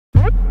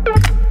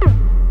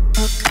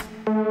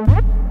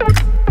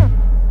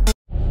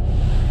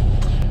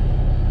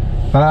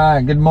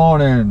Alright, good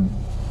morning.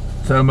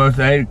 It's almost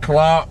 8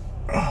 o'clock.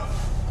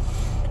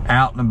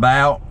 Out and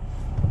about.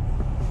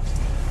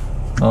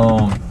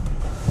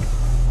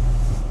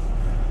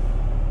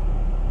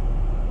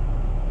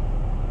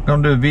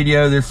 Gonna do a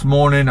video this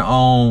morning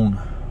on,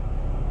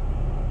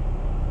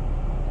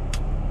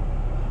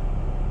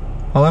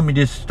 well, let me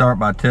just start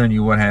by telling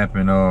you what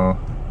happened.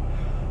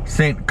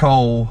 Sent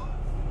Cole,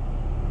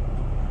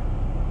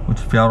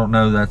 which if y'all don't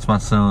know, that's my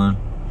son,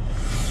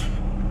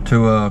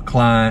 to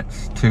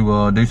clients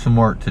to do some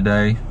work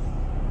today,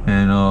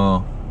 and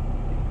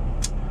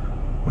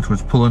which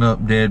was pulling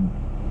up dead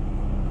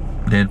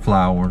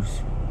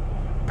flowers.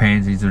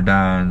 Pansies are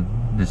dying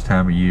this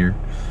time of year.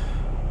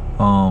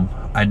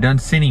 I done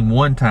seen him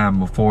one time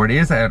before. It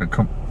is at a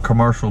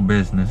commercial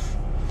business,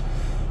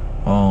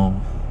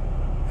 and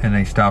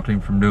they stopped him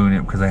from doing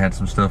it because they had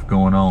some stuff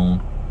going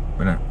on.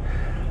 But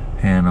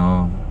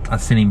I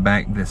sent him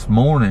back this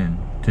morning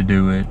to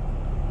do it,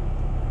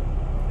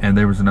 and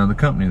there was another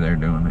company there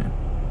doing it.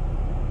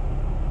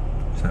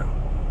 So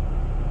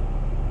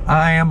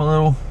I am a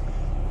little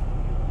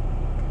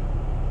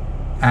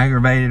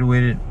aggravated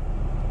with it,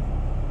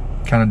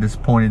 kind of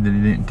disappointed that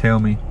he didn't tell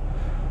me.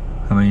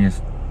 I mean,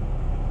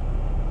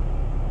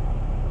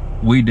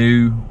 we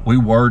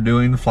were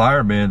doing the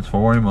flower beds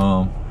for him.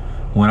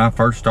 When I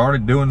first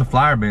started doing the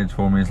flower beds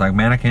for me, it's like,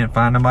 man, I can't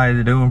find nobody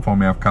to do them for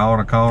me. I've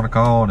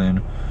called,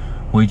 and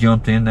we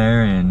jumped in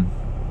there and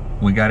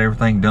we got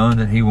everything done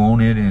that he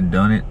wanted and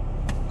done it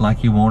like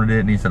he wanted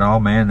it. And he said,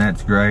 oh man,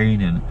 that's great,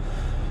 and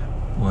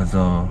was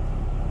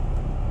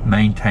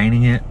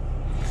maintaining it.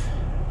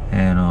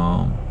 And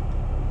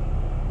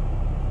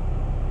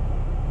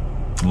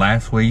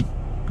last week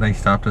they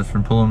stopped us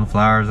from pulling the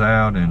flowers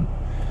out, and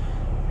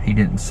he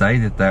didn't say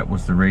that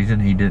was the reason.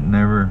 They didn't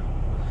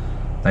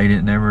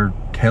ever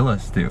tell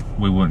us that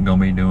we wasn't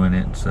gonna be doing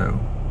it. So,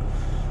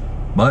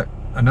 but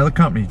another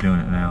company's doing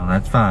it now.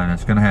 That's fine.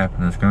 That's gonna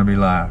happen. That's gonna be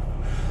live.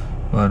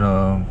 But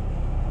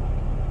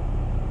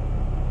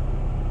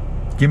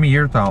give me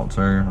your thoughts,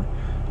 or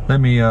let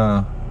me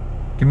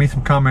give me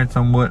some comments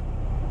on what,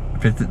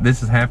 if this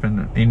has happened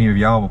to any of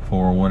y'all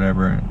before or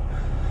whatever.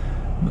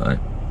 But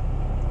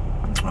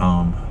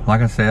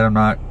like I said, I'm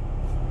not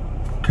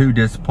too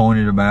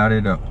disappointed about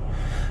it.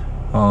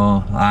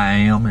 I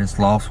am. It's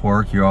lost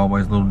work. You're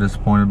always a little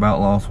disappointed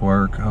about lost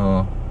work.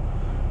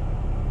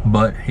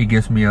 But he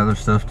gives me other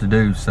stuff to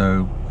do,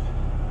 so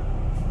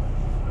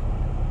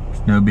it's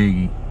no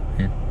biggie.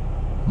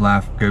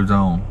 Life goes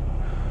on.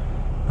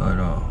 But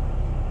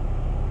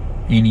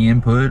any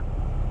input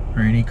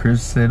or any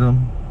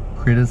criticism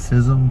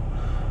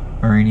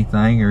or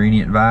anything, or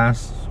any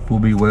advice will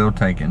be well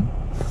taken.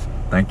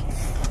 Thank you.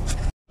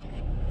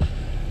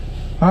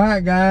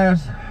 Alright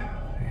guys,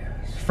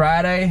 it's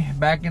Friday,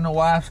 back in the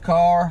wife's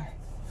car.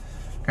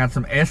 Got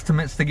some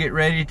estimates to get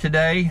ready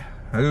today.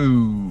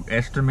 Ooh,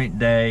 estimate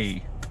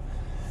day.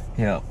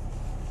 Yep.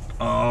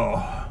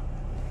 Oh,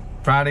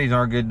 Friday's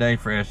our good day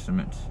for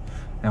estimates.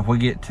 Now if we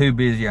get too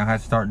busy, I'll have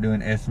to start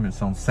doing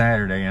estimates on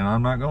Saturday, and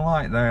I'm not gonna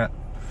like that.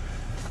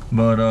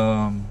 But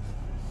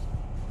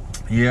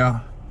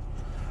yeah,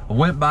 I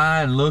went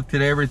by and looked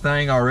at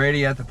everything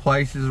already at the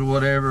places or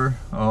whatever.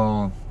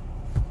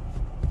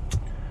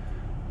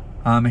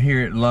 I'm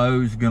here at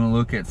Lowe's, gonna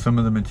look at some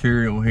of the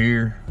material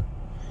here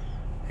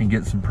and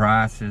get some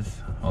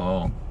prices.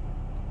 I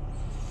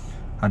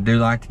do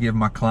like to give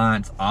my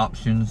clients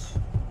options,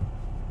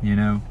 you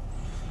know.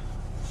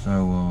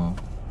 So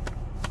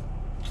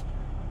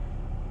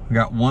I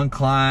got one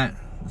client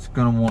that's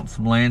gonna want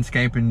some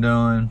landscaping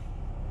done.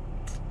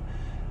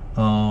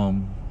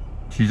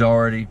 She's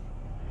already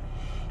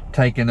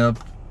taken up,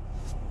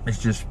 it's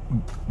just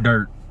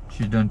dirt.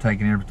 She's done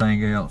taking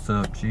everything else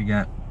up. She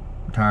got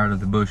tired of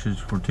the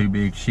bushes, were too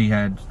big.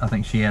 I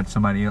think she had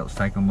somebody else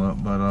take them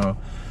up. But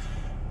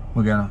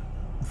we gotta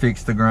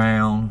fix the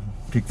ground,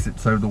 fix it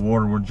so the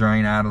water will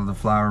drain out of the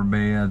flower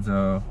beds,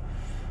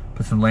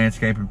 put some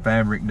landscaping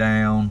fabric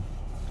down.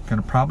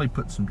 Gonna probably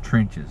put some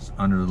trenches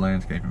under the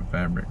landscaping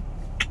fabric,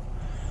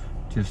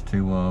 just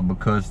to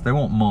because they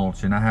want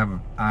mulch, and I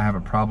have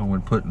a problem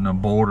with putting a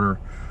border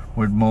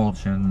with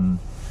mulch, and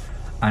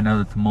I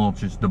know that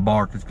the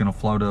bark is gonna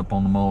float up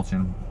on the mulch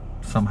and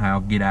somehow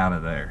get out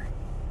of there.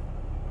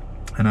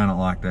 And I don't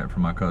like that for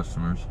my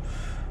customers.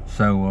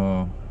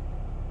 So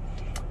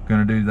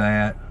gonna do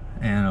that,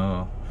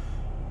 and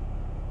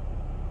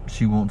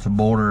she wants a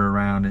border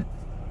around it.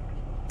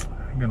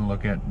 I'm gonna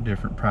look at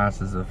different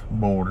prices of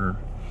border,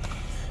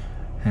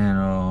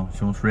 and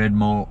she wants red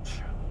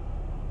mulch.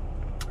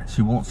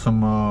 She wants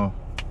some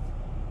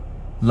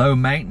low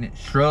maintenance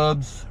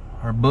shrubs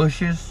or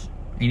bushes.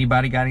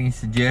 Anybody got any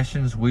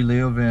suggestions? We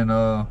live in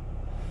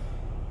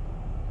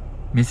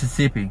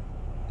Mississippi,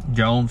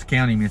 Jones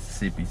County,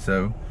 Mississippi.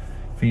 So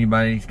if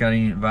anybody's got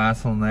any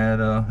advice on that,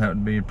 that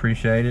would be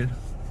appreciated.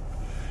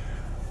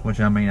 Which,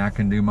 I mean, I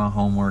can do my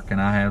homework,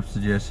 and I have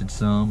suggested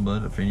some,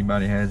 but if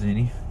anybody has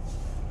any,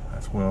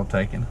 that's well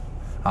taken.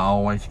 I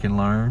always can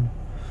learn.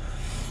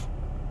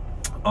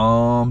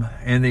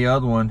 And the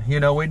other one, you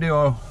know, we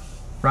do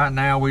right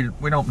now we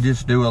don't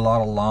just do a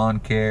lot of lawn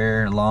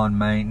care, lawn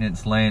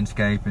maintenance,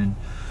 landscaping,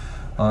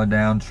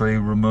 down tree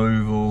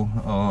removal,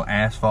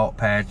 asphalt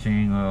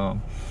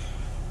patching.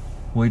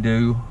 We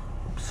do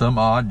some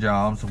odd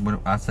jobs.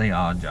 I say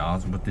odd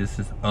jobs, but this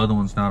other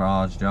one's not an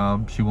odd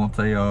job. She wants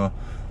a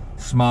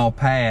small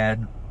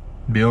pad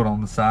built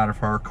on the side of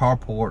her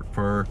carport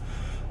for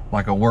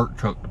like a work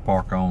truck to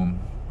park on,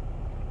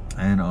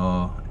 and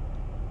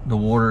the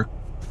water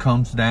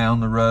comes down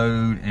the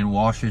road and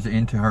washes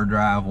into her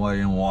driveway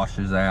and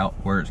washes out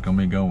where it's going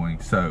to be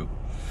going. So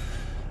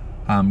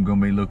I'm going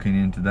to be looking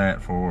into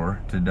that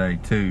for today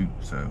too.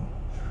 So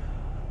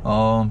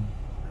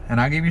and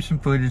I'll give you some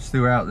footage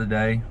throughout the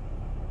day.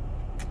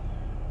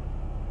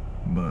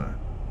 But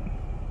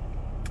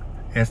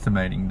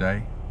estimating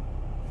day.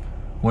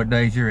 What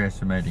day is your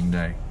estimating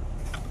day?